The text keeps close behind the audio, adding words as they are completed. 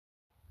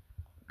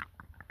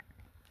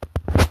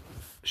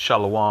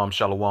Shalom,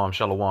 shalom,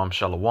 shalom,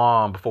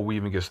 shalom. Before we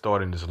even get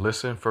started in this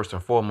listen, first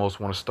and foremost,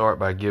 want to start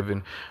by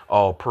giving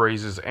all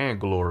praises and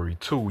glory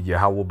to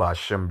Yahawah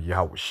bahasham,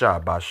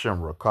 Yahawashi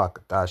Double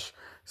Honors.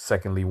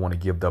 Secondly, want to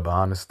give double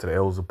honors to the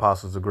Elders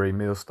Apostles of Great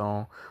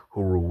Millstone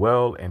who rule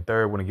well. And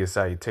third, want to give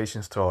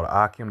salutations to all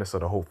the Akim, that's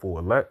of the hopeful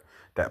elect,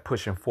 that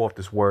pushing forth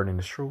this word and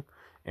this truth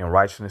in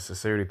righteousness,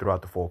 sincerity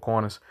throughout the four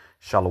corners.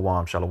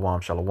 Shalom,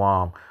 shalom,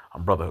 shalom.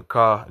 I'm Brother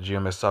Hakah,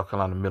 GMS South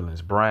Carolina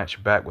Midlands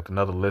branch, back with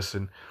another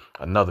listen,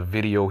 another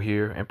video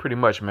here. And pretty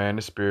much, man,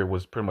 this spirit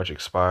was pretty much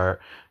expired,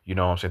 you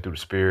know what I'm saying, through the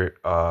spirit.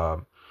 I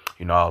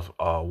was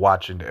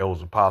watching the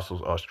Elders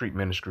Apostles street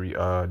ministry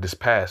this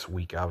past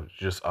week. I was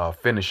just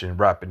finishing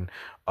wrapping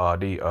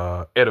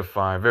the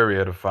edifying, very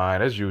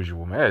edifying, as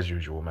usual,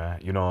 man.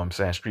 You know what I'm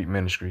saying, street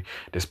ministry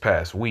this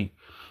past week.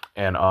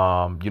 And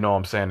you know what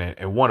I'm saying,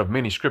 and one of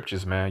many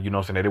scriptures, man, you know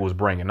what I'm saying, that it was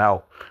bringing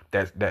out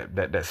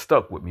that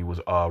stuck with me was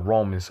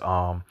Romans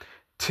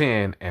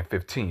 10 and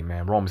 15,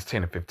 man. Romans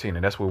 10 and 15.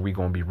 And that's where we're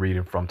going to be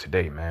reading from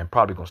today, man.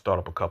 Probably going to start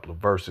up a couple of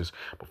verses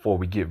before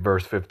we get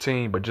verse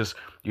 15, but just,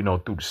 you know,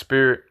 through the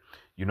spirit,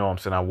 you know what I'm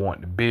saying, I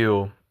want to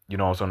build, you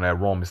know what I'm saying, that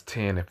Romans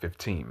 10 and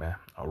 15, man.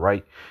 All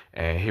right.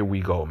 And here we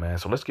go, man.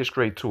 So let's get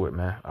straight to it,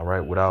 man. All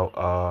right.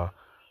 Without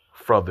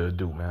further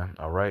ado, man.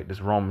 All right.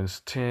 This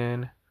Romans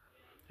 10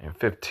 and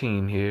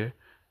 15 here.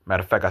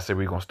 Matter of fact, I said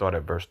we're going to start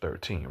at verse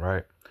 13,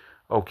 right?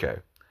 Okay.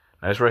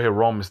 Now it's right here,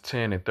 Romans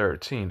 10 and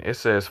 13. It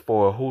says,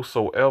 for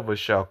whosoever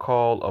shall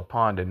call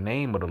upon the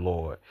name of the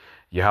Lord,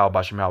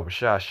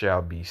 Yahawah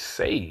shall be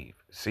saved.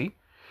 See?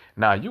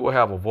 Now you will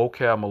have a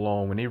vocab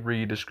alone when they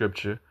read the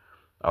scripture,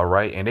 all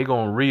right? And they're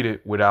going to read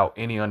it without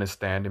any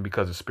understanding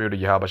because the spirit of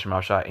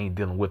Yahawah ain't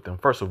dealing with them.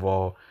 First of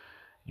all,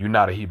 you're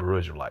not a Hebrew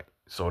Israelite.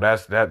 So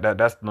that's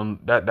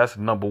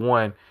number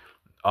one.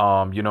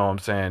 You know what I'm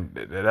saying?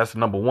 That's the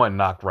number one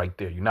knock right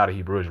there. You're not a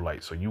Hebrew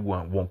Israelite, so you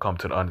won't come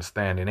to the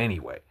understanding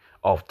anyway,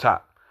 off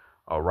top.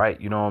 All right,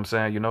 you know what I'm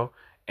saying? You know,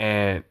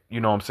 and you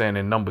know what I'm saying.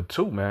 And number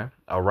two, man.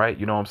 All right,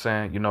 you know what I'm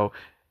saying? You know,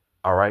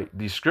 all right.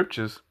 These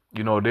scriptures,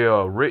 you know, they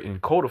are written,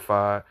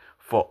 codified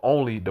for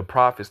only the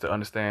prophets to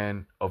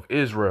understand of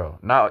Israel.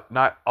 Not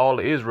all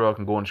of Israel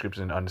can go in the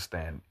scriptures and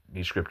understand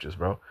these scriptures,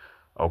 bro.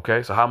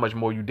 Okay, so how much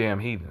more you damn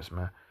heathens,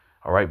 man?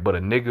 All right, but a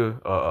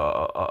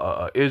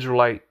nigga,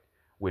 Israelite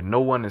with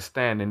no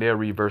understanding, they'll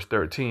read verse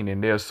 13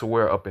 and they'll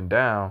swear up and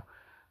down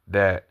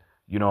that,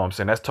 you know what I'm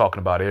saying, that's talking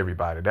about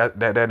everybody.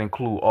 That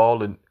include all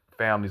the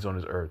families on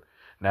this earth.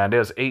 Now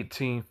there's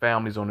 18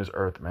 families on this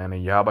earth, man,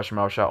 and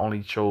Yahawah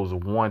only chose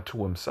one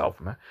to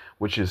himself, man,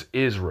 which is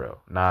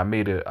Israel. Now I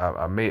made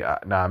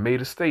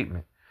a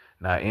statement.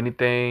 Now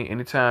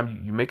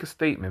anytime you make a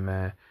statement,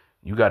 man,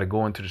 you got to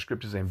go into the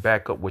scriptures and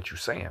back up what you're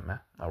saying,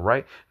 man. All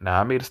right. Now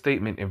I made a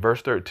statement in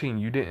verse 13.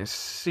 You didn't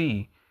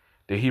see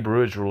the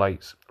Hebrew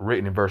Israelites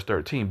written in verse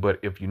 13. But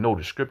if you know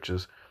the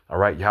scriptures, all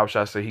right,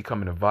 Yahushua say he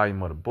come in the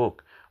volume of the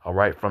book, all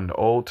right, from the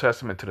Old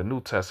Testament to the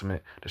New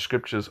Testament, the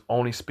scriptures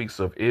only speaks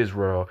of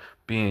Israel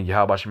being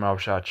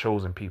Yahawashi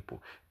chosen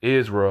people,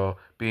 Israel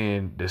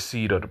being the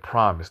seed of the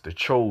promise, the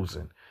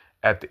chosen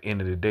at the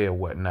end of the day or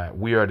whatnot.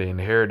 We are the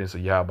inheritance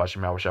of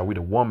Yahawashi. We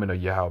the woman of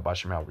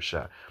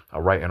Yahawashi.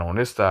 All right, and on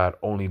this side,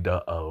 only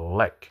the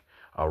elect.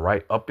 All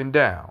right, up and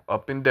down,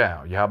 up and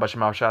down.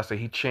 Yahawashi say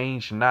he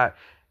changed not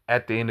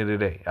at the end of the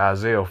day.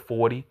 Isaiah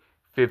 40,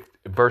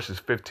 verses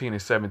 15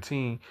 and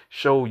 17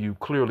 show you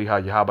clearly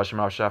how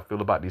Yahawashi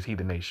feel about these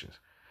heathen nations.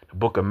 The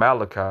book of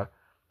Malachi,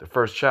 the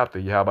first chapter,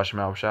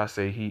 Yahawashi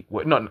say the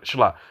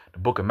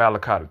book of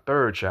Malachi, the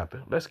third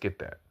chapter. Let's get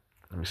that.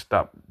 Let me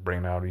stop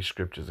bringing out these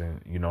scriptures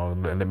and, you know,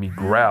 let me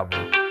grab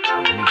them. All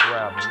right, let me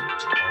grab them.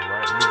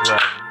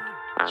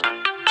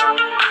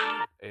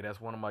 Hey,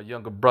 that's one of my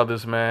younger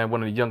brothers, man.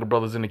 One of the younger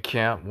brothers in the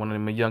camp. One of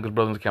my youngest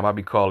brothers in the camp. I'll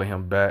be calling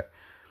him back.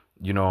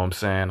 You know what I'm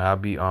saying? I'll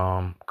be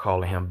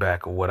calling him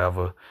back or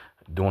whatever,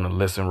 doing a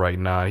listen right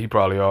now. He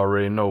probably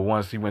already know.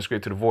 Once he went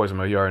straight to the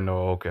voicemail, you already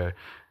know, okay,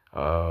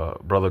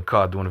 Brother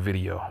Cod doing a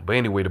video. But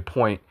anyway, the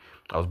point,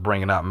 I was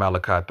bringing out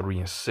Malachi 3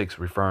 and 6,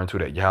 referring to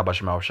that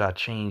Yahawashi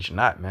changed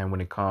not, man,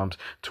 when it comes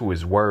to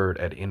his word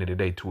at the end of the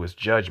day, to his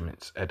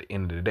judgments at the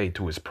end of the day,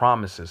 to his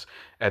promises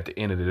at the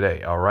end of the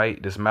day. All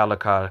right, this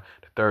Malachi,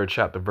 the third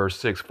chapter, verse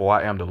 6, for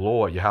I am the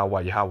Lord,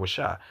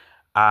 Yahawashi.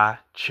 I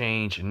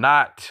change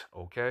not,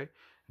 okay?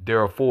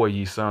 Therefore,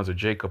 ye sons of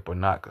Jacob are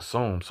not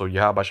consumed. So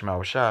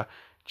Yahawashi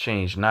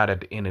changed not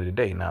at the end of the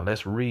day. Now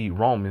let's read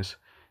Romans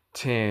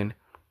 10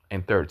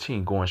 and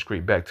 13, going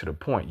straight back to the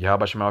point.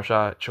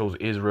 Yahawashi chose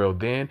Israel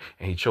then,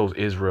 and he chose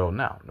Israel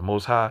now. The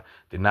Most High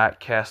did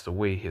not cast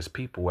away his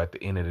people at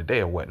the end of the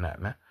day or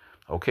whatnot, man.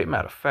 Okay,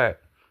 matter of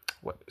fact,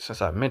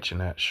 since I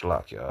mentioned that,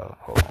 Shalak, y'all,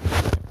 hold on.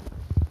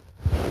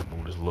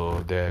 Move this little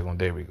daggone,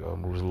 there we go.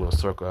 Move this little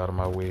circle out of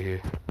my way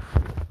here.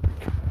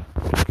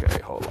 Okay,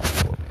 hold on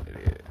for a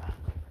minute here.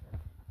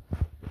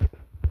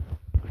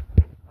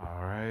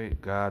 All right,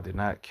 God did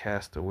not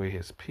cast away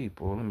his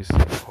people. Let me see.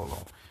 Hold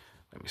on.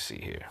 Let me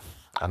see here.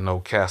 I know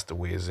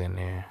castaway is in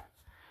there.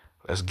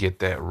 Let's get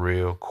that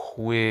real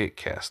quick.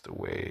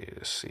 Castaway.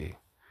 Let's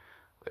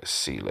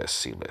see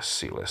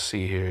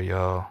here,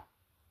 y'all.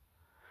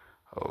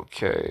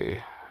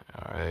 Okay.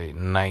 All right.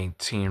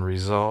 19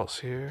 results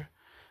here.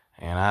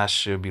 And I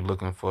should be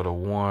looking for the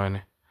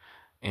one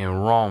in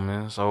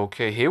Romans.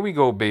 Okay. Here we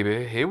go,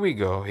 baby. Here we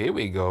go. Here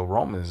we go.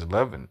 Romans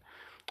 11.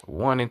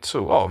 1 and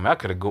 2. Oh, man, I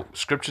could have go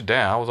scripture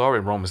down. I was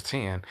already Romans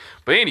 10.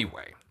 But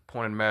anyway,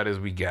 point of the matter is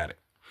we got it.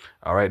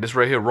 All right, this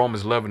right here,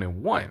 Romans 11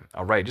 and 1.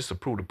 All right, just to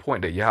prove the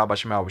point that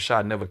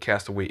Yahawashi never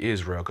cast away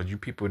Israel, because you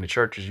people in the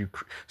churches, you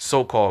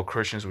so-called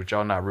Christians, which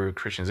y'all not real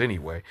Christians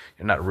anyway.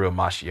 You're not real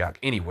Mashiach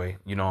anyway.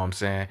 You know what I'm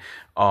saying?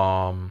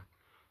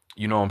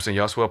 You know what I'm saying?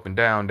 Y'all swear up and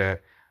down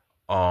that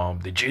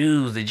the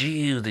Jews,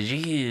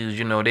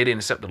 you know, they didn't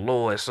accept the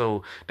Lord,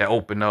 so that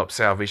opened up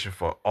salvation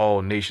for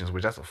all nations,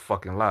 which that's a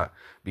fucking lie.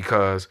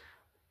 Because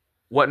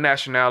what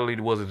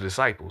nationality was the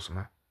disciples,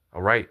 man?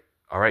 All right.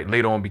 All right.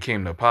 Later on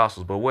became the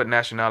apostles. But what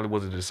nationality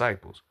was the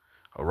disciples?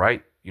 All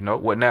right. You know,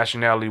 what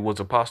nationality was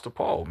Apostle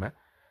Paul, man?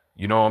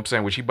 You know what I'm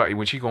saying? Which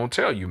he gonna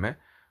tell you, man.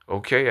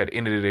 Okay, at the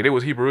end of the day, they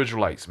was Hebrew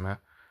Israelites, man.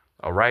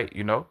 All right,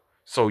 you know.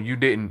 So you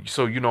didn't,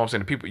 so you know what I'm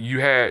saying? The people you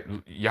had,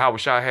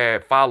 Yahawashi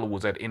had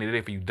followers at the end of the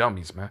day for you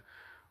dummies, man.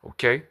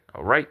 Okay,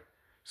 all right.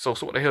 So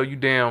what the hell you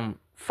damn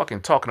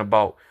fucking talking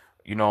about?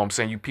 You know what I'm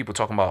saying? You people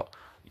talking about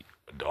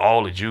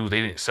all the Jews,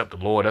 they didn't accept the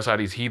Lord. That's how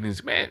these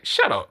heathens, man,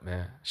 shut up,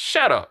 man.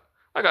 Shut up.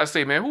 Like I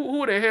say, man,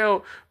 who the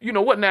hell, you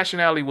know, what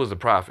nationality was the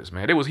prophets,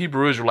 man? They was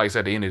Hebrew Israelites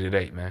at the end of the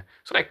day, man.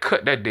 So that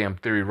cut that damn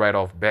theory right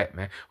off bat,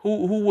 man.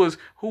 Who was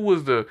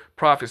the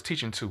prophets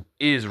teaching to?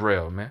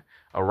 Israel, man.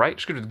 All right.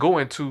 Scriptures go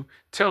into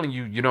telling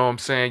you, you know what I'm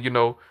saying, you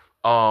know,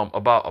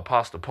 about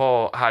Apostle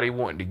Paul, how they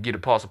wanted to get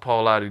Apostle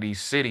Paul out of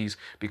these cities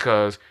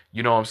because,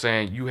 you know what I'm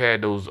saying, you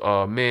had those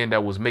men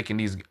that was making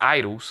these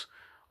idols.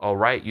 All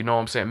right, you know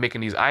what I'm saying,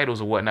 making these idols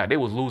or whatnot. They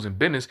was losing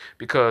business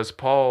because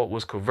Paul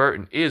was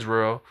converting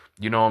Israel,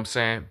 you know what I'm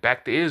saying,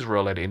 back to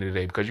Israel at the end of the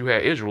day, because you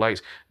had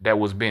Israelites that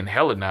was being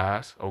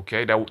Hellenized,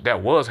 okay,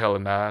 that was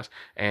Hellenized,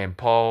 and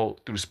Paul,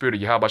 through the spirit of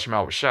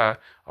Yahawashi,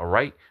 all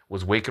right,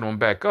 was waking them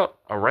back up,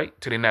 all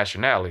right, to their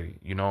nationality,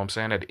 you know what I'm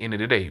saying, at the end of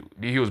the day.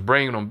 He was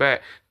bringing them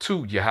back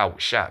to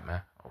Yahawashi,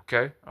 man,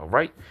 okay, all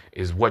right,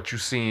 is what you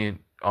seeing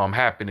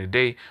happen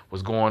today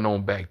was going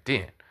on back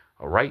then,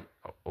 all right,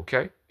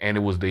 okay. And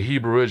it was the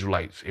Hebrew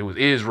Israelites. It was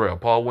Israel.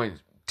 Paul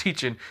went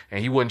teaching, and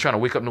he wasn't trying to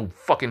wake up no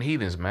fucking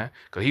heathens, man.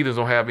 Because heathens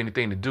don't have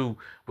anything to do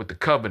with the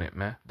covenant,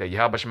 man, that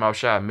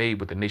Yahawashi made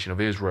with the nation of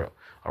Israel.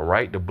 All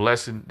right? The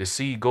blessing, the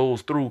seed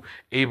goes through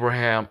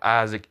Abraham,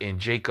 Isaac,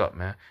 and Jacob,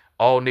 man.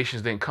 All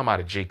nations didn't come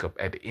out of Jacob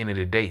at the end of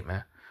the day,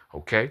 man.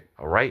 Okay?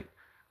 All right?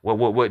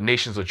 What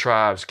nations or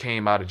tribes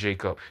came out of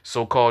Jacob?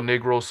 So-called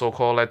Negroes,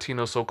 so-called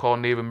Latinos,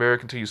 so-called Native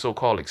American to you,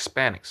 so-called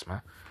Hispanics,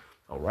 man.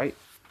 All right?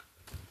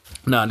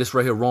 Now, this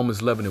right here,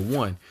 Romans 11 and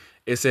 1,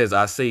 it says,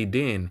 I say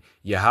then,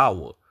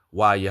 Yahawah,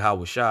 why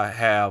Yahawashi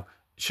have,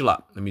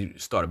 Shalak, let me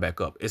start it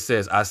back up. It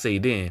says, I say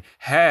then,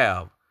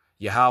 have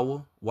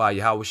Yahawah, why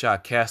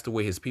Yahawashi cast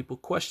away his people,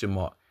 question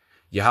mark.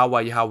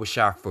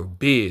 Yahawashi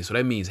forbid. So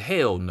that means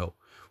hell no.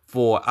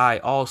 For I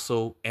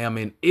also am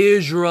an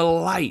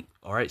Israelite.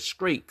 All right,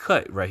 straight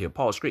cut right here.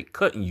 Paul straight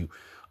cutting you.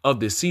 Of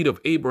the seed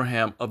of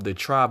Abraham, of the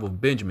tribe of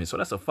Benjamin. So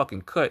that's a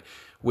fucking cut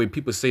where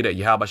people say that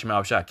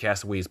Yahawashi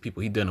cast away his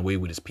people. He done away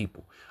with his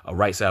people. All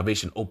right,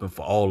 salvation open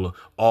for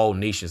all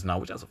nations now,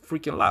 which that's a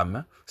freaking lie,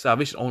 man.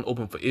 Salvation only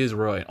open for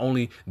Israel, and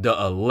only the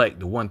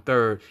elect, the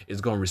 1/3,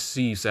 is going to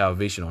receive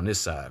salvation on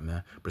this side,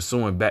 man.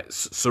 Presuming back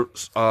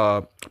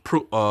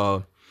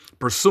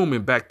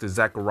to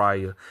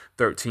Zechariah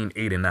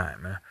 13:8 and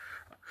 9, man.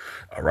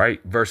 All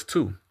right, verse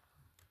 2.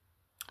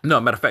 No,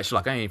 matter of fact,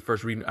 Shalak, I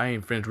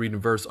ain't finished reading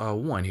verse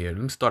 1 here.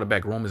 Let me start it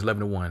back, Romans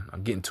 11 and 1.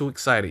 I'm getting too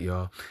excited,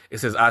 y'all. It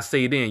says, I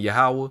say then,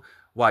 Yahawah,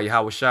 why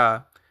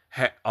Yahawashi,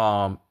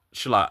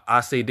 Shalak,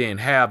 I say then,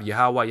 have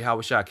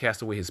Yahawashi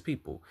cast away his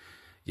people.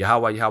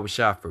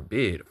 Yahawashi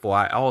forbid, for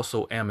I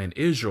also am an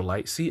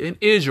Israelite. See, an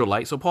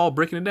Israelite. So Paul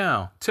breaking it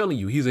down, telling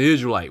you he's an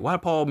Israelite. Why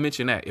did Paul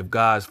mention that if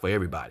God's for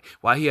everybody?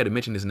 Why he had to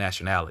mention his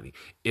nationality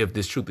if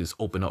this truth is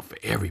open up for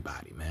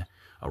everybody, man?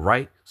 All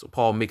right. So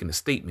Paul making a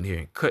statement here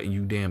and cutting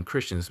you damn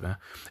Christians, man.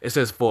 It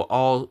says for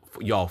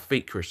y'all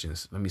fake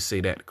Christians. Let me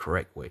say that the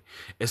correct way.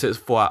 It says,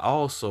 for I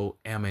also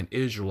am an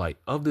Israelite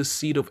of the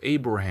seed of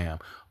Abraham,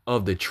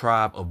 of the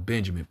tribe of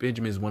Benjamin.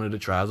 Benjamin is one of the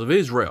tribes of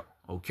Israel.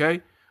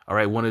 OK. All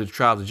right. One of the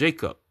tribes of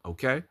Jacob.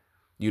 OK.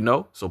 You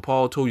know, so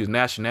Paul told you his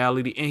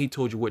nationality and he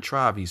told you what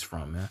tribe he's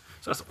from, man.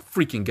 So that's a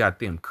freaking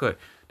goddamn cut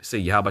to say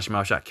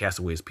Yahawashi cast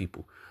away his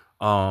people.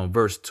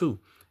 Verse 2,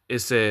 it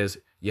says,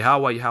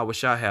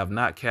 Yahawashi have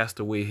not cast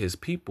away his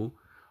people,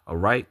 all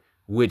right,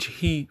 which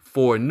he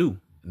foreknew.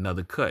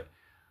 Another cut.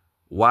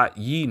 Why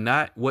ye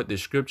not what the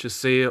scripture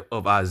said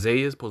of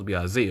Isaiah, supposed to be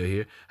Isaiah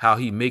here, how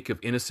he maketh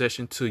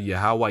intercession to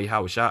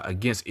Yahawashi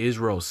against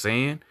Israel,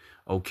 saying,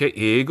 okay,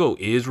 here you go,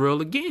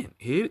 Israel again.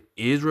 Here,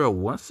 Israel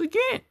once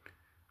again.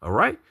 All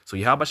right. So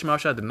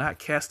Yahawashi did not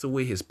cast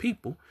away his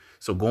people.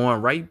 So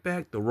going right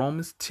back to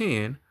Romans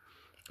 10,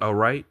 all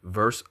right,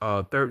 verse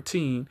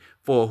 13,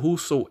 for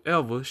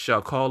whosoever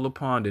shall call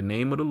upon the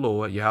name of the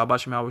Lord,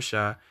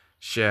 Yahawashi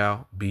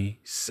shall be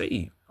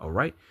saved. All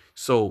right.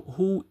 So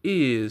who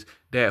is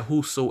that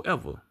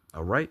whosoever?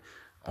 All right.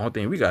 Only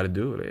thing we got to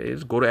do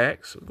is go to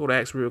Acts. Go to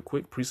Acts real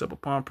quick. Precept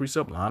upon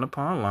precept, line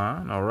upon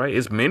line. All right.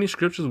 It's many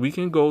scriptures we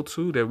can go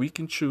to that we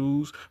can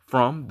choose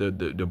from. The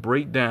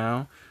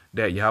breakdown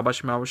that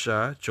Yahawashi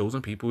Shai,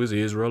 chosen people is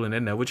Israel, and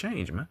that never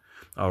change, man.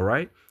 All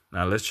right.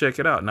 Now let's check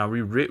it out. Now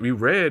we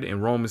read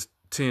in Romans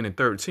 10 and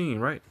 13,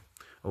 right?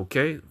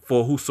 Okay.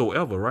 For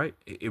whosoever, right?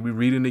 We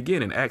read it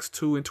again in Acts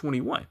 2 and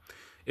 21.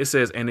 It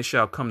says, and it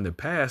shall come to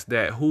pass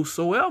that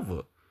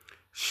whosoever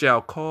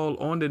shall call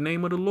on the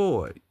name of the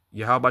Lord,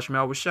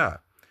 Yahawah Shai,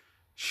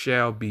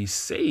 shall be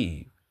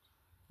saved.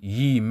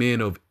 Ye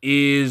men of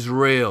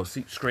Israel.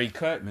 See, straight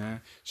cut,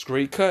 man.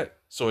 Straight cut.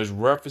 So it's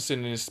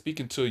referencing and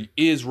speaking to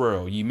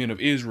Israel, ye men of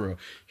Israel.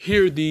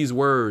 Hear these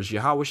words,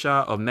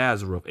 Yahawashi of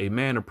Nazareth, a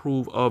man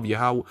approved of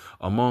Yahawah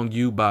among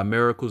you by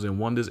miracles and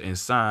wonders and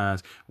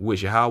signs,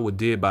 which Yahawah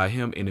did by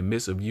him in the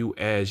midst of you,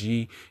 as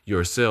ye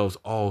yourselves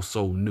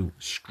also knew.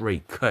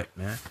 Straight cut,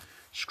 man.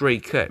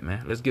 Straight cut,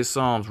 man. Let's get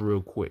Psalms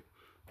real quick.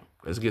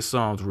 Let's get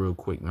Psalms real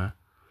quick, man.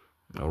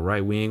 All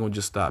right, we ain't gonna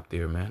just stop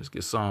there, man. Let's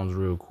get Psalms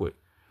real quick.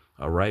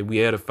 All right,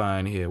 we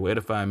edifying here. What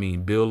edifying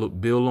mean? Build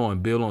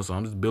on. So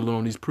I'm just building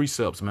on these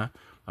precepts, man.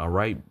 All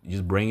right,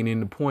 just bringing in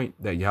the point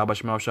that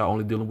Yahawashi Shai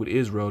only dealing with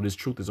Israel. This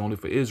truth is only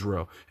for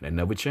Israel, and that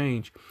never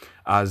changed.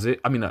 Isaiah.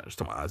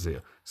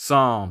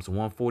 Psalms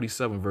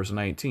 147 verse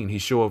 19. He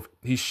showeth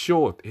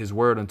his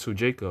word unto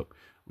Jacob,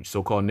 which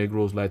so-called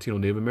Negroes, Latino,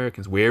 Native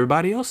Americans. Where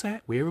everybody else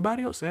at?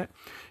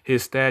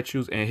 His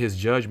statutes and his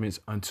judgments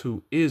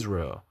unto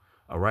Israel.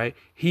 All right.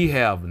 He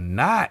have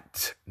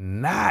not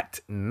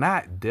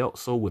dealt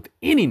so with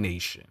any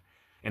nation.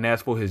 And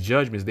as for his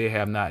judgments, they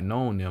have not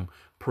known them.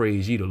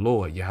 Praise ye the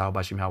Lord.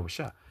 Yahawashi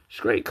Shai.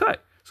 Straight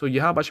cut. So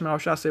Yahawashi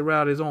Shai said right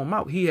out of his own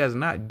mouth, he has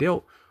not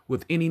dealt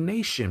with any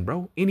nation,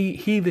 bro. Any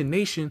heathen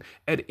nation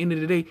at the end of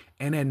the day.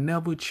 And that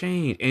never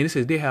changed. And it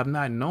says they have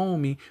not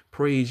known me.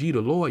 Praise ye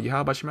the Lord.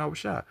 Yahawashi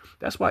Shai.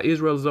 That's why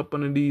Israel is up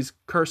under these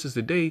curses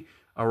today.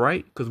 All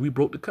right. Because we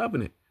broke the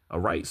covenant. All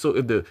right. So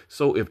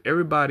if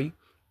everybody,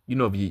 you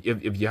know, if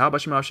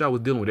Yahawashi Shai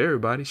was dealing with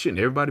everybody, shouldn't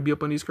everybody be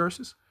up on these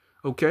curses?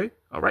 Okay.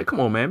 All right.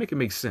 Come on, man. Make it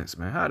make sense,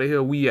 man. How the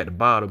hell we at the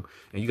bottom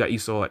and you got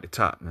Esau at the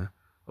top, man?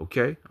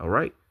 Okay. All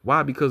right.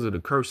 Why? Because of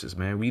the curses,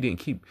 man. We didn't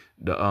keep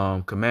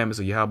the commandments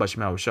of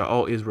Yahawashi Shai.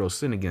 All Israel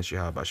sinned against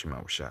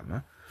Yahawashi Shai,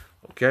 man.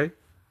 Okay.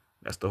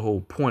 That's the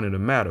whole point of the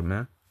matter,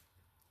 man.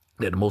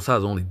 That the Most High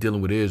is only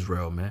dealing with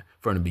Israel, man.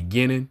 From the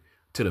beginning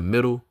to the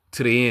middle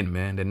to the end,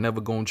 man. They're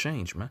never going to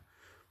change, man.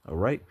 All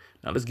right.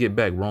 Now let's get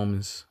back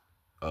Romans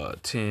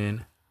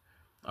 10,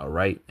 all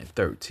right, and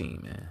 13,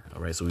 man.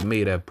 All right, so we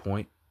made that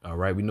point. All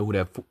right, we know who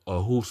that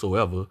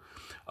whosoever.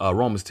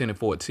 Romans 10 and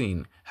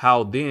 14.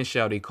 How then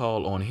shall they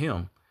call on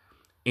him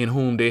in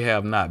whom they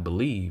have not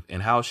believed?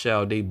 And how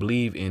shall they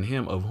believe in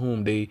him of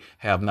whom they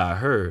have not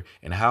heard?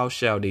 And how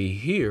shall they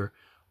hear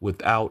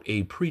without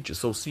a preacher?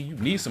 So see, you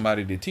need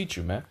somebody to teach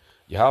you, man.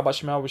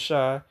 Yahawashi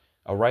Shai,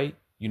 all right,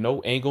 you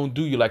know, ain't gonna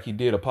do you like he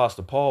did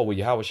Apostle Paul, where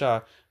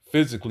Yahawashi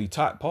physically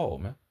taught Paul,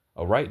 man.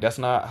 All right. That's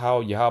not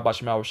how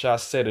Yahawashi Shai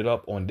set it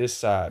up on this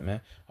side,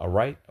 man. All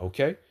right.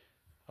 Okay.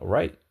 All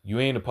right. You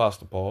ain't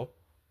Apostle Paul.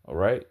 All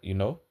right. You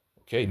know.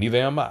 Okay. Neither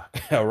am I.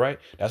 All right.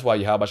 That's why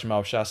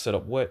Yahawashi Shai set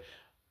up what?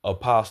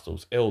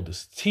 Apostles,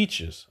 elders,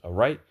 teachers. All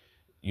right.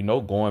 You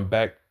know, going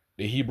back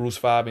to Hebrews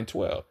 5 and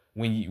 12.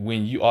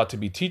 When you ought to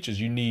be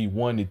teachers, you need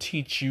one to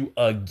teach you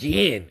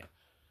again.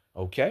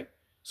 Okay.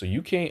 So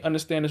you can't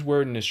understand this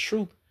word and this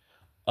truth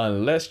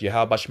unless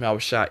Yahawashi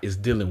Shai is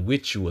dealing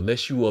with you,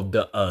 unless you of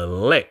the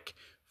elect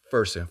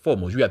first and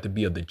foremost. You have to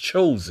be of the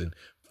chosen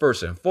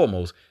first and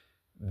foremost.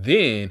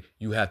 Then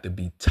you have to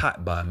be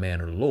taught by a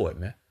man of the Lord,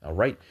 man. All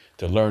right.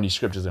 To learn these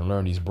scriptures and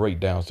learn these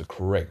breakdowns the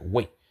correct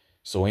way.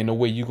 So ain't no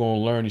way you're going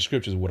to learn these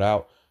scriptures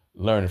without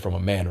learning from a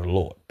man of the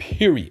Lord,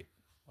 period.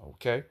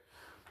 Okay.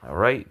 All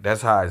right.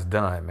 That's how it's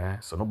done,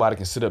 man. So nobody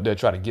can sit up there and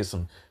try to get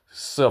some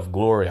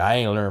self-glory. I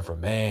ain't learned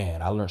from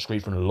man. I learned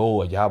straight from the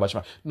Lord.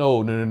 Yahawashi.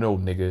 No,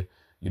 nigga.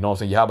 You know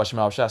what I'm saying?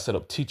 Yahawashi Shai set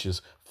up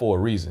teachers for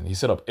a reason. He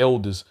set up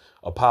elders,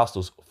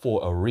 apostles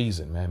for a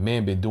reason, man.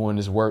 Men been doing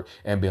this work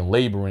and been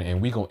laboring,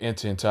 and we going to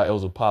enter into our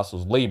elders,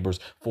 apostles labors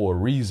for a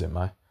reason,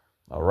 man.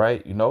 All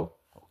right. You know?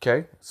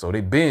 Okay. So they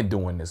been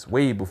doing this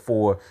way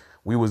before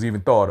we was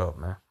even thought of,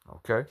 man.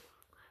 Okay.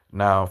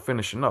 Now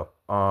finishing up,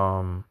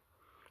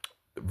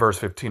 verse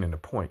 15 in the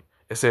point,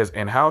 it says,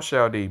 and how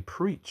shall they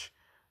preach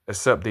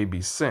except they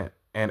be sent?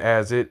 And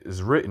as it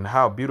is written,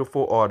 how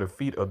beautiful are the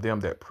feet of them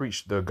that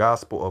preach the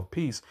gospel of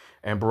peace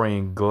and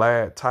bring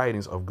glad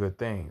tidings of good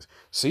things.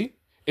 See,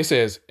 it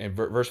says in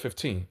verse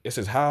 15, it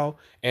says, how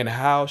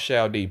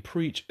shall they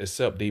preach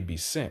except they be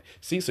sent?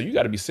 See, so you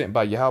got to be sent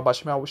by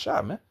Yahawashi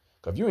Shai, man.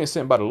 Because if you ain't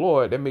sent by the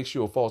Lord, that makes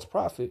you a false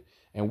prophet.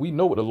 And we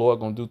know what the Lord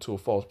going to do to a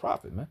false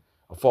prophet, man.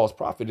 A false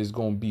prophet is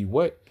going to be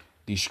what?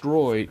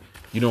 Destroyed,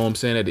 you know what I'm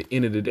saying, at the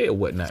end of the day or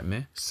whatnot,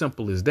 man.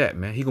 Simple as that,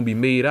 man. He going to be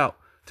made out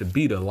to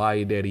be the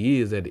liar that he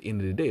is at the end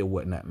of the day or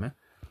whatnot, man.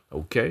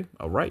 Okay.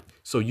 All right.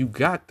 So you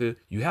have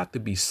to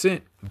be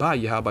sent by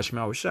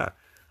Yahawashi Shai.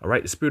 All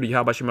right. The spirit of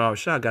Yahawashi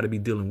Shah got to be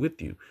dealing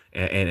with you.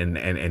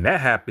 And that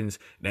happens.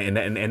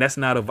 And that's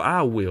not of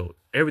our will.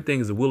 Everything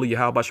is the will of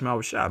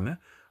Yahawashi Shah, man.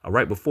 All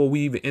right. Before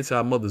we even enter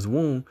our mother's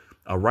womb,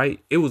 all right,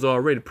 it was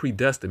already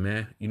predestined,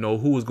 man. You know,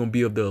 who was going to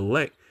be of the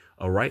elect.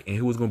 All right. And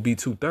who was going to be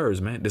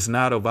 2/3, man. That's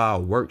not of our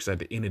works at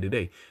the end of the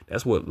day.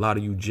 That's what a lot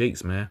of you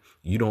jakes, man,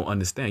 you don't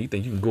understand. You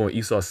think you can go in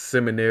Esau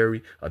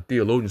seminary or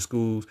theologian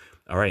schools.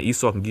 All right.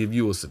 Esau can give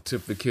you a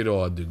certificate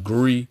or a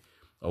degree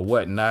or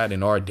whatnot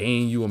and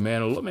ordain you a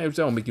man of Lord. Man, I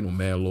don't make you no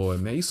man of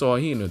Lord, man. Esau,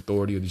 he in the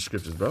authority of these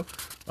scriptures, bro.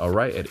 All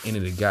right. At the end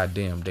of the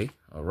goddamn day.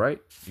 All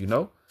right. You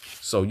know.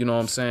 So, you know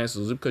what I'm saying?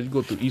 So, because you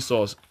go through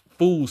Esau's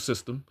fool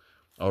system.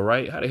 All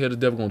right. How the hell the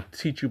devil going to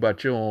teach you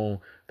about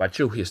your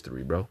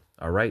history, bro?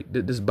 All right.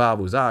 This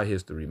Bible is our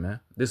history, man.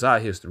 This is our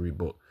history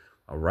book.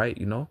 All right.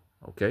 You know.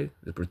 Okay.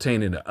 It's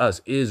pertaining to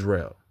us,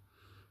 Israel,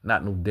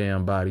 not no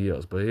damn body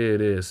else. But here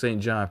it is.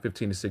 St. John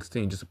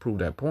 15-16, just to prove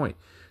that point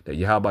that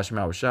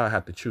Yahawashi Shah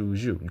have to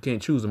choose you. You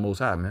can't choose the Most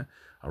High, man.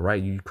 All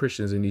right. You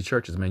Christians in these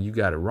churches, man, you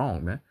got it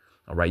wrong, man.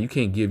 All right. You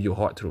can't give your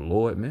heart to the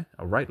Lord, man.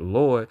 All right. The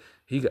Lord,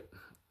 he got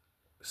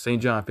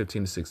St. John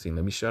 15-16.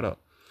 Let me shut up.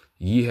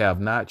 Ye have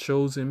not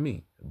chosen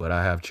me, but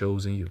I have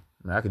chosen you.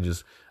 Man, I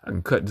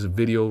can cut this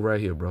video right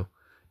here, bro.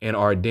 And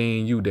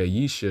ordain you that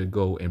ye should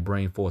go and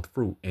bring forth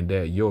fruit, and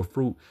that your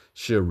fruit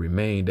should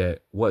remain,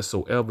 that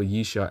whatsoever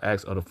ye shall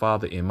ask of the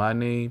Father in my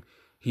name,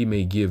 he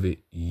may give it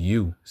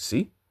you.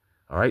 See?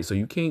 All right. So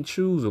you can't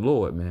choose the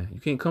Lord, man.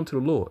 You can't come to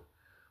the Lord.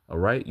 All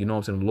right. You know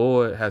what I'm saying? The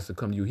Lord has to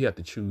come to you. He has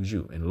to choose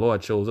you. And the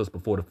Lord chose us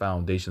before the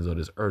foundations of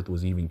this earth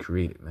was even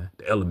created, man.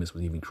 The elements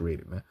was even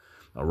created, man.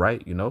 All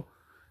right. You know,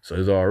 so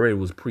it already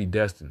was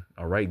predestined.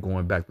 All right.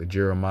 Going back to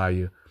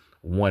Jeremiah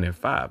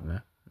 1:5,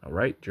 man. All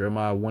right.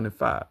 Jeremiah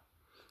 1:5.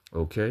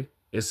 Okay.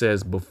 It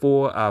says,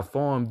 before I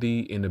formed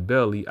thee in the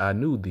belly, I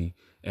knew thee.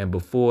 And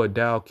before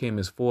thou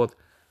camest forth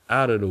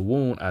out of the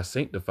womb, I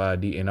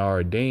sanctified thee and I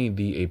ordained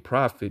thee a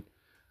prophet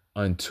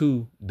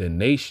unto the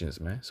nations,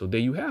 man. So there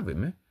you have it,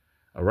 man.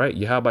 All right.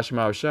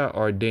 Yahawashi Shah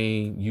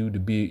ordained you to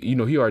be, you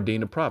know, he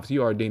ordained the prophets. He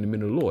ordained the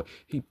men of the Lord.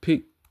 He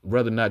picked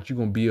whether or not you're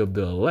going to be of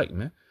the elect,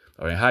 man.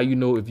 All right. How you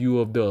know if you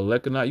of the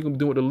elect or not? You're going to be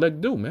doing what the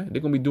elect do, man.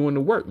 They're going to be doing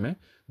the work, man.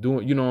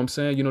 Doing, you know what I'm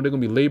saying? You know, they're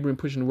going to be laboring,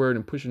 pushing the word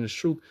and pushing the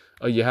truth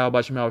of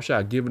Yahawashi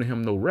Shah, giving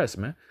him no rest,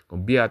 man.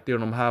 Going to be out there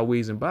on them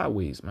highways and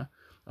byways, man.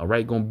 All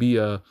right. Going to be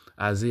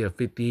Isaiah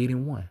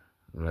 58:1.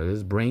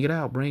 Let's bring it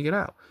out. Bring it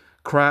out.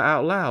 Cry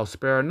out loud,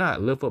 spare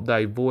not, lift up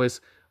thy voice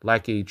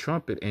like a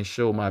trumpet and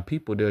show my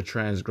people their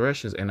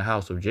transgressions and the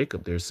house of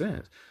Jacob their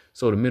sins.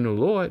 So the men of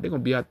the Lord, they're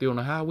going to be out there on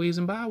the highways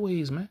and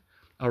byways, man.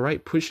 All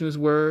right. Pushing his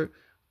word,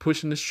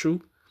 pushing his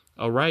truth.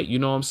 All right. You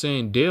know what I'm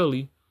saying?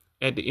 Daily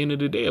at the end of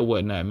the day or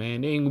whatnot,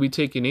 man. They ain't going to be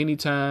taking any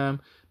time.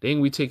 They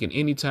ain't going to be taking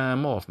any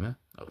time off, man.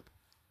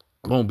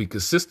 Going to be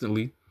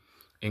consistently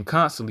and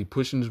constantly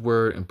pushing his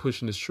word and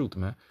pushing his truth,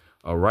 man.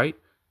 All right.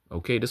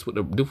 Okay, that's what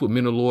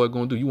men of the Lord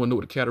going to do. You want to know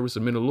what the characteristics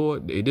of men of the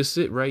Lord? They just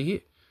sit right here.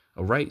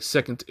 All right.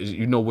 Second,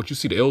 you know what you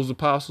see, the Elders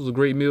Apostles, a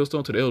great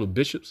millstone, to the elder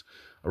bishops.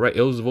 All right.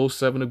 Elders of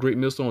 07, a great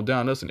millstone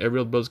down us, and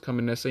every other brother's coming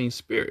in that same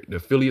spirit. The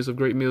affiliates of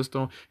great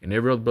millstone, and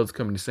every other brother's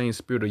coming in the same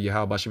spirit of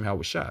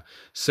Yahawashi Shah.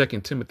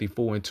 2 Timothy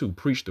 4:2,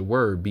 preach the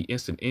word, be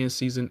instant in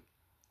season,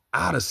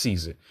 out of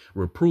season,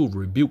 reprove,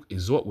 rebuke,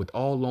 exhort with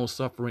all long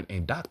suffering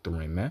and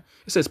doctrine, man.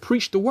 It says,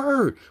 preach the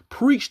word,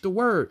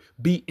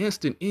 be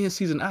instant in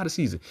season, out of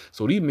season.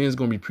 So these men's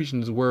going to be preaching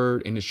this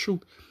word and the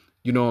truth,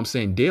 you know what I'm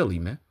saying, daily,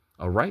 man.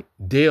 All right.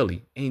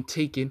 Daily, ain't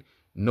taking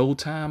no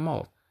time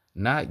off,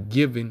 not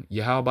giving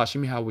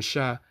Yahawashi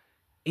Shah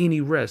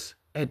any rest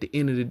at the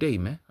end of the day,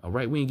 man. All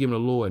right. We ain't giving the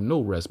Lord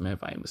no rest, man.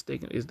 If I ain't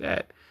mistaken, is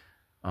that,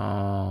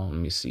 let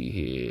me see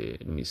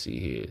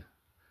here.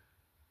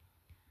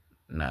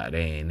 Nah, they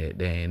ain't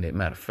it.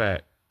 Matter of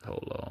fact,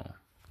 hold on.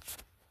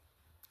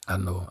 I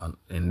know.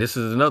 And this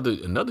is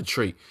another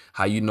trait,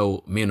 how you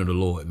know men of the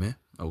Lord, man.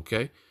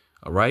 Okay.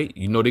 All right.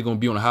 You know they're going to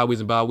be on the highways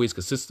and byways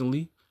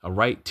consistently. All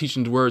right.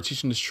 Teaching the word,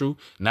 teaching the truth,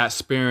 not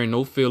sparing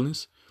no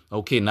feelings.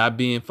 Okay. Not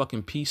being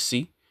fucking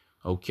PC.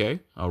 Okay.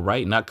 All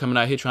right. Not coming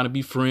out here trying to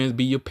be friends,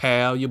 be your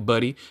pal, your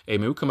buddy. Hey,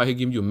 man, we come out here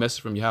giving you a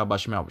message from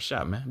Yahawashi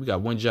Shah, man. We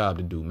got one job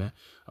to do, man.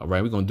 All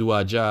right. We're going to do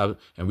our job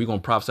and we're going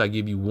to prophesy,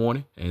 give you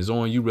warning. And it's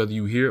on you, whether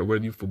you hear or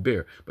whether you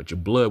forbear. But your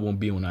blood won't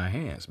be on our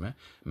hands, man.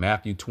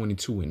 Matthew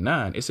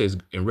 22:9. It says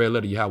in red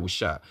letter,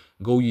 Yahawashi,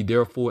 go ye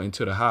therefore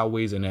into the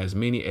highways, and as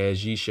many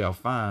as ye shall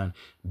find,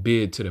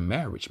 bid to the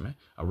marriage, man.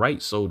 All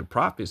right. So the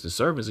prophets, the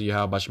servants of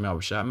Yahawashi,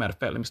 matter of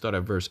fact, let me start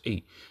at verse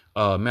 8.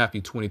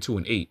 Matthew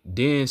 22:8.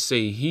 Then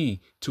say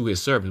he to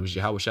his servants,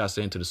 which Yahawashi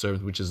saying to the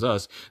servants, which is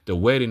us, the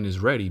wedding is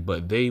ready,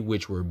 but they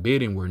which were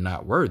bidden were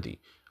not worthy.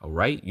 All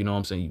right. You know what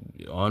I'm saying?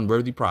 You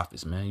unworthy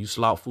prophets, man. You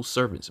slothful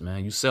servants,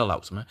 man. You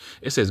sellouts, man.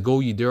 It says, go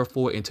ye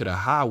therefore into the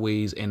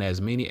highways, and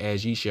as many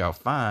as ye shall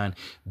find,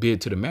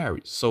 bid to the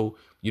marriage. So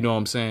You know what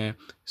I'm saying?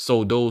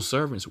 So those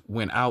servants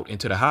went out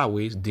into the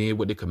highways, did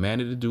what they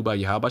commanded to do by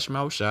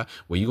Yahawashi,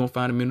 where you're going to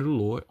find the men of the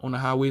Lord on the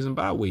highways and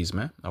byways,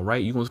 man. All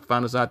right. You're going to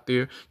find us out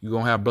there. You're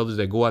going to have brothers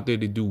that go out there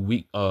to do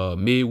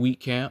midweek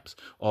camps,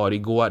 or they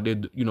go out there,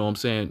 you know what I'm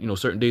saying,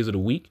 certain days of the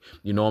week.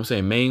 You know what I'm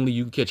saying? Mainly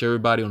you can catch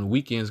everybody on the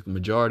weekends,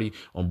 majority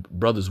on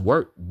brothers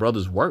work.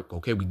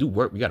 Okay. We do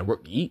work. We got to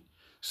work to eat.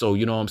 So,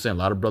 you know what I'm saying? A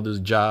lot of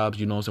brothers' jobs,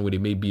 you know what I'm saying, where they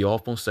may be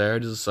off on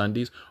Saturdays or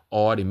Sundays,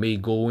 or they may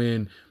go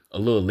in a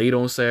little late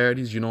on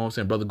Saturdays, you know what I'm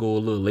saying? Brother go a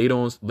little late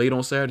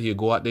on Saturday, he'll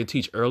go out there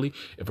teach early.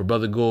 If a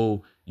brother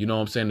go, you know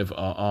what I'm saying, if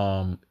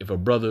a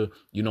brother,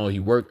 he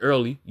work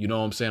early, you know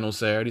what I'm saying, on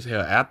Saturdays,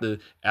 hell,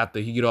 after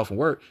he get off from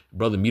work,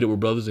 brother meet up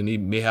with brothers and he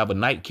may have a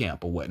night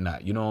camp or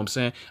whatnot, you know what I'm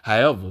saying?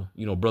 However,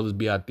 brothers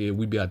be out there,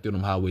 we be out there on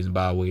them highways and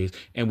byways,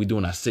 and we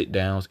doing our sit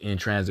downs, in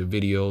transit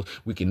videos.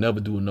 We can never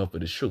do enough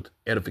of the truth.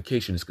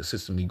 Edification is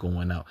consistently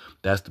going out.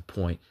 That's the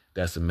point.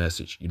 That's the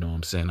message, you know what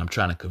I'm saying, I'm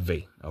trying to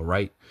convey. All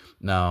right.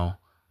 Now,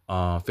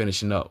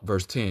 finishing up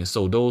verse 10.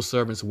 So those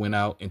servants went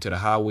out into the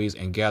highways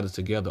and gathered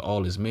together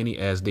all as many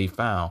as they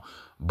found,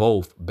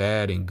 both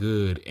bad and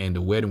good. And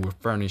the wedding were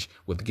furnished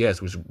with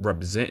guests, which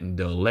representing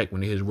the elect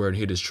when they hear his word and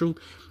hear his truth.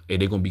 And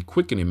they're going to be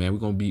quickening, man. We're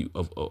going to be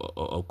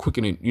a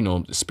quickening,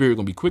 the spirit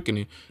going to be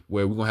quickening,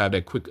 where we're going to have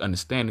that quick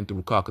understanding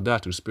through the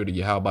through the spirit of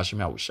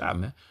Yahawah,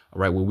 man.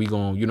 All right. Where we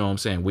going, you know what I'm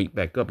saying, wake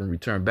back up and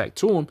return back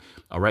to him.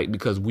 All right.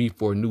 Because we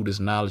foreknew this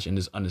knowledge and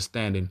this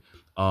understanding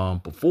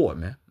before,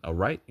 man. All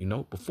right.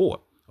 Before.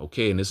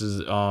 Okay, and this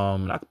is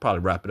I could probably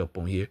wrap it up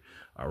on here.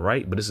 All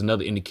right, but it's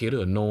another indicator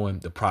of knowing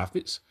the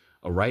prophets.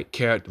 All right,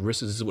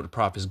 characteristics. This is what the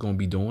prophet's going to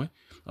be doing.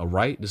 All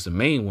right, this is the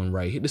main one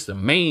right here. This is the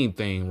main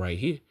thing right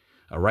here.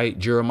 All right,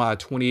 Jeremiah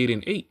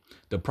 28:8.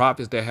 The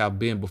prophets that have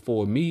been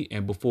before me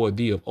and before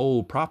thee of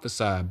old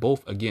prophesied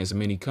both against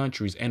many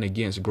countries and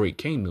against great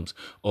kingdoms,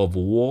 of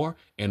war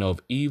and of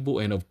evil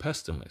and of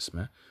pestilence,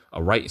 man.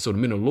 All right. So the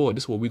men of the Lord,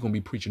 this is what we're going to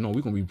be preaching on.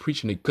 We're going to be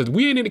preaching it because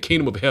we ain't in the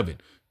kingdom of heaven.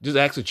 Just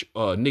ask a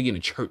nigga in the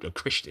church, a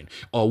Christian.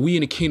 Are we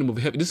in the kingdom of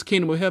heaven? This is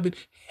kingdom of heaven?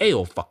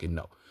 Hell fucking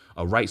no.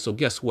 All right. So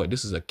guess what?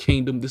 This is a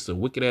kingdom. This is a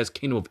wicked ass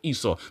kingdom of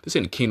Esau. This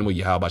ain't the kingdom of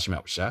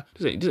Yahawah.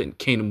 This ain't the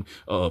kingdom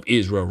of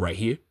Israel right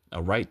here.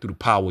 All right, through the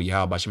power of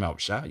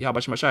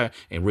Yahawah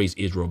and raise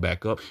Israel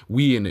back up.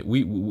 We you know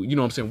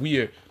what I'm saying? We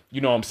are, you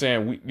know what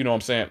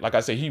I'm saying? Like I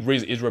said, he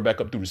raised Israel back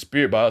up through the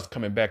spirit by us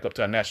coming back up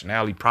to our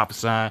nationality,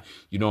 prophesying,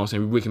 you know what I'm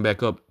saying? We're waking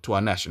back up to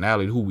our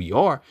nationality, who we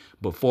are.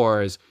 But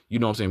far as, you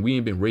know what I'm saying, we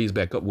ain't been raised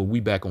back up. Well,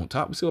 we back on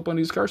top. We still up on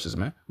these curses,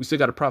 man. We still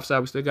got to prophesy.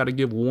 We still got to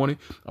give warning.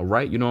 All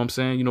right. You know what I'm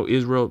saying?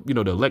 Israel, the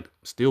elect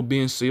still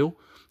being sealed.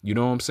 You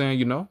know what I'm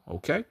saying?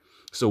 Okay.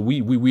 So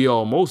we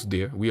almost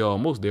there. We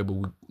almost there, but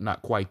we're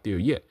not quite there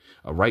yet.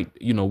 All right.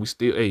 We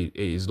still,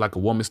 it's like a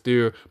woman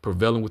still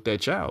prevailing with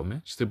that child,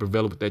 man. She's still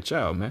prevailing with that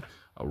child, man.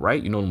 All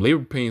right. Them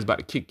labor pains about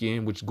to kick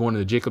in, which is going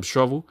into Jacob's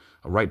trouble.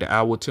 All right. The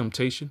hour of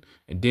temptation.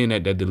 And then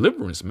that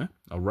deliverance, man.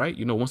 All right.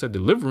 Once that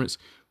deliverance,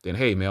 then,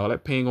 hey, man, all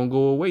that pain going to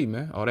go away,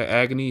 man. All that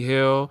agony,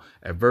 hell,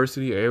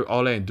 adversity,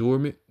 all that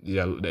endurement,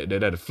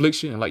 that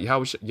affliction. And like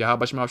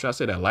Yahawah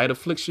said, that light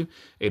affliction.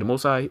 Hey, the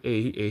Most High,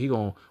 he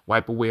going to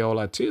wipe away all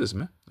our tears,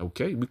 man.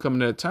 Okay. We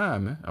coming at a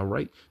time, man. All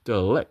right. The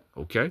elect.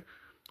 Okay.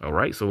 All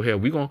right. So, hell,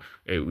 we got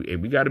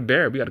to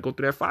bear it. We got to go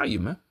through that fire,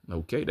 man.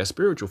 Okay. That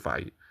spiritual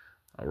fire.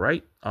 All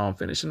right.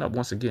 Finishing up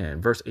once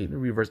again, verse 8. Let me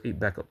read verse 8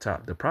 back up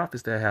top. The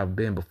prophets that have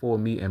been before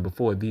me and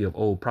before thee of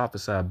old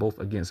prophesied both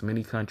against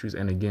many countries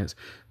and against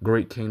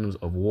great kingdoms,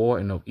 of war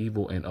and of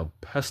evil and of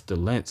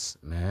pestilence,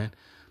 man.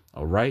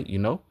 All right.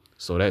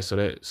 So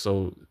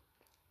that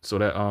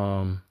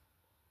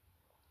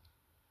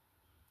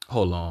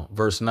hold on.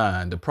 Verse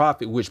 9, the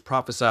prophet which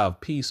prophesy of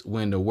peace,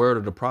 when the word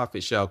of the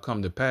prophet shall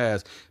come to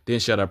pass, then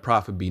shall the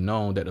prophet be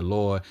known that the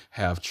Lord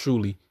have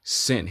truly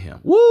sent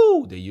him.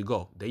 Woo! There you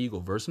go.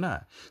 Verse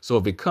 9. So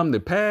if it come to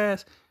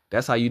pass,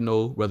 that's how you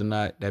know whether or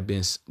not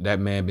that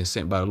man been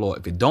sent by the Lord.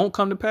 If it don't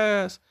come to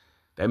pass,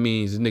 that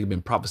means this nigga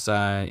been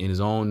prophesying in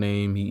his own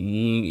name.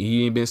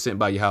 He ain't been sent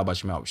by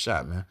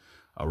Yahawah, man.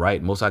 All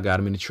right. Most I got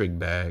him in the trick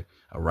bag.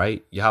 All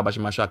right.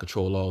 Yahawah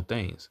control all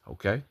things.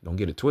 Okay. Don't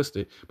get it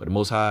twisted. But the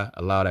Most High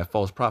allow that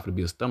false prophet to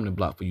be a stumbling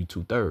block for you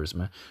 2/3,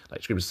 man.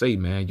 Like scripture say,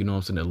 man, you know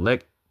what I'm saying?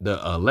 The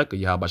elect of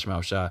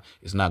Yahawah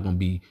is not going to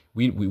be,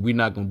 we're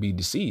not going to be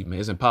deceived, man.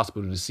 It's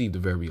impossible to deceive the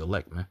very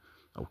elect, man.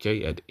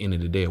 Okay. At the end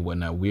of the day or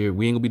whatnot, we ain't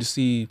going to be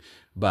deceived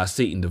by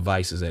Satan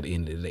devices at the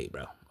end of the day,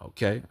 bro.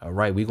 Okay. All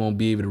right. We're going to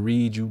be able to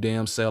read you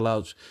damn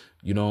sellouts.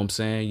 You know what I'm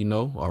saying?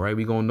 All right.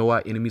 We're going to know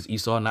our enemies,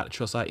 Esau, not to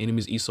trust our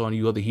enemies, Esau and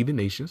you other heathen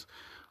nations.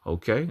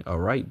 Okay. All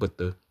right. But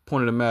the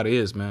point of the matter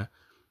is, man,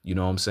 you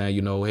know what I'm saying?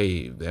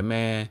 Hey, that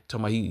man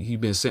talking about he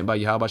been sent by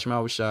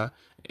Yahawah,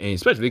 and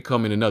especially they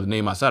come in another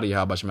name outside of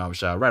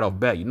Yahawah right off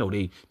bat,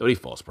 they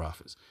false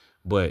prophets.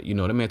 But, that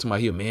man talking about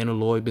he a man of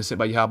the Lord, been sent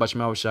by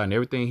Yahawah, and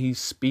everything he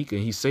speak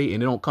and he say,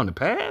 and it don't come to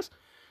pass.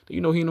 He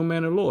ain't no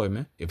man of the Lord,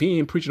 man. If he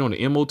ain't preaching on the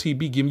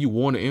MOTB, giving you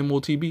warning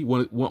MOTB,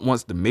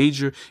 once the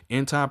major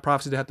end time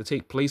prophecies that have to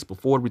take place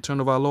before the return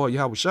of our Lord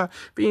Yahawah,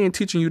 if he ain't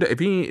teaching you that, if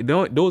he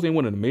ain't, those ain't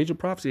one of the major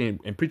prophecies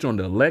and preaching on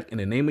the elect in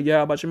the name of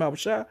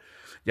Yahawah,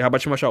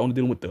 Yahawashi Shah only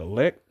dealing with the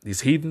elect.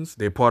 These heathens,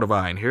 they're part of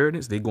our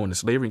inheritance. They go into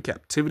slavery and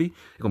captivity.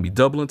 They're going to be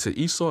doubling to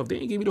Esau. If they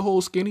ain't give me the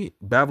whole skinny,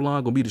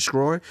 Babylon going to be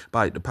destroyed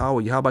by the power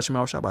of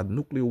Yahawashi Shah, by the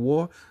nuclear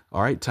war.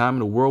 All right, time in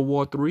the World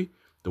War III.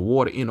 The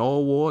war to end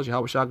all wars.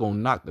 Yahawashi going to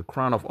knock the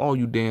crown off all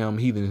you damn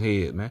heathen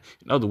head, man.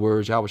 In other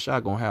words,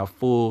 Yahawashi going to have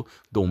full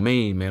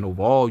domain, man,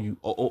 over all you,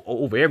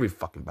 over every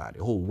fucking body,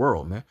 the whole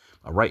world, man.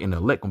 All right, and the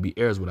elect going to be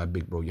heirs with that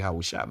big bro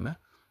Yahawashi, man.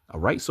 All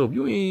right, so if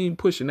you ain't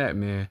pushing that,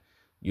 man,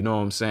 you know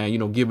what I'm saying? You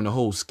know, giving the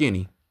whole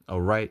skinny,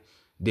 all right,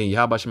 then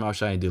Yahawashi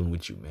Shah ain't dealing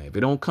with you, man. If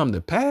it don't come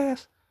to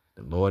pass,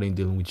 the Lord ain't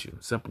dealing with you.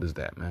 Simple as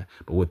that, man.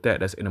 But with that,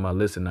 that's the end of my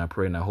listen. I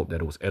pray and I hope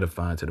that it was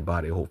edifying to the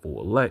body,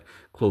 hopeful elect.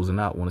 Closing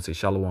out, I want to say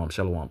shalom,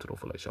 shalom to the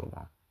elect,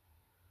 shalom.